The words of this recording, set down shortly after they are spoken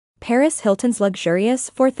Paris Hilton's luxurious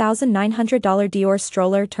 $4,900 Dior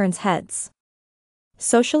Stroller turns heads.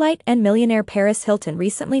 Socialite and millionaire Paris Hilton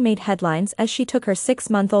recently made headlines as she took her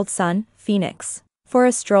 6-month-old son, Phoenix, for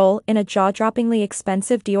a stroll in a jaw-droppingly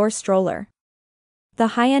expensive Dior Stroller.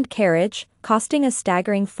 The high-end carriage, costing a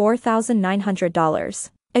staggering $4,900,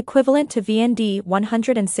 equivalent to VND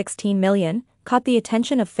 $116 million, caught the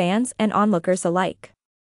attention of fans and onlookers alike.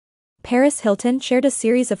 Paris Hilton shared a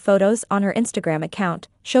series of photos on her Instagram account,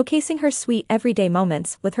 showcasing her sweet everyday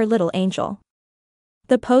moments with her little angel.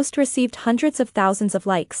 The post received hundreds of thousands of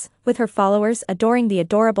likes, with her followers adoring the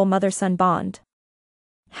adorable mother-son bond.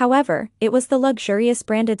 However, it was the luxurious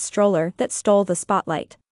branded stroller that stole the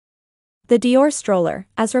spotlight. The Dior Stroller,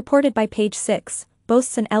 as reported by Page 6,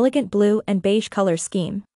 boasts an elegant blue and beige color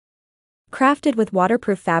scheme. Crafted with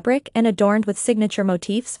waterproof fabric and adorned with signature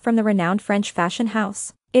motifs from the renowned French fashion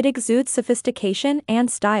house, it exudes sophistication and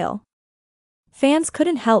style. Fans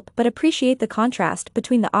couldn't help but appreciate the contrast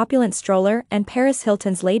between the opulent stroller and Paris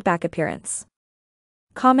Hilton's laid-back appearance.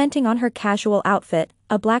 Commenting on her casual outfit,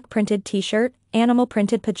 a black printed t-shirt,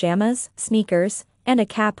 animal-printed pajamas, sneakers, and a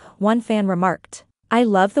cap, one fan remarked, "I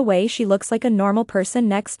love the way she looks like a normal person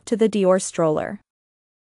next to the Dior Stroller."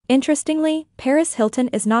 Interestingly, Paris Hilton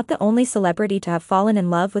is not the only celebrity to have fallen in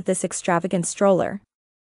love with this extravagant stroller.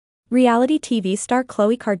 Reality TV star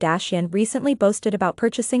Khloe Kardashian recently boasted about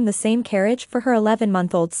purchasing the same carriage for her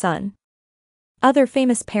 11-month-old son. Other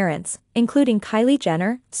famous parents, including Kylie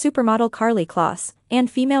Jenner, supermodel Karlie Kloss, and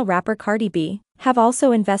female rapper Cardi B, have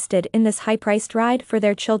also invested in this high-priced ride for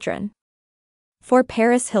their children. For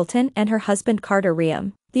Paris Hilton and her husband Carter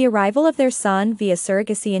Reum, the arrival of their son via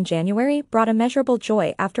surrogacy in January brought immeasurable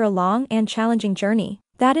joy after a long and challenging journey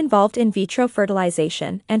that involved in vitro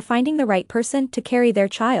fertilization and finding the right person to carry their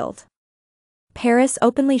child. Paris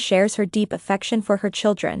openly shares her deep affection for her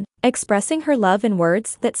children, expressing her love in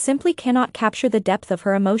words that simply cannot capture the depth of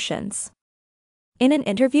her emotions. In an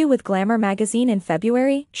interview with Glamour magazine in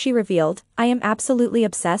February, she revealed, "I am absolutely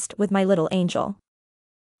obsessed with my little angel.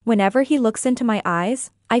 Whenever he looks into my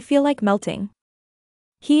eyes, I feel like melting.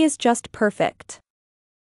 He is just perfect."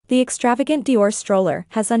 The extravagant Dior stroller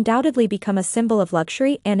has undoubtedly become a symbol of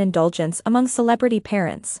luxury and indulgence among celebrity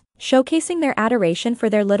parents, showcasing their adoration for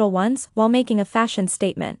their little ones while making a fashion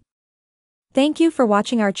statement. Thank you for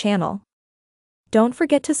watching our channel. Don't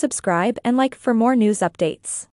forget to subscribe and like for more news updates.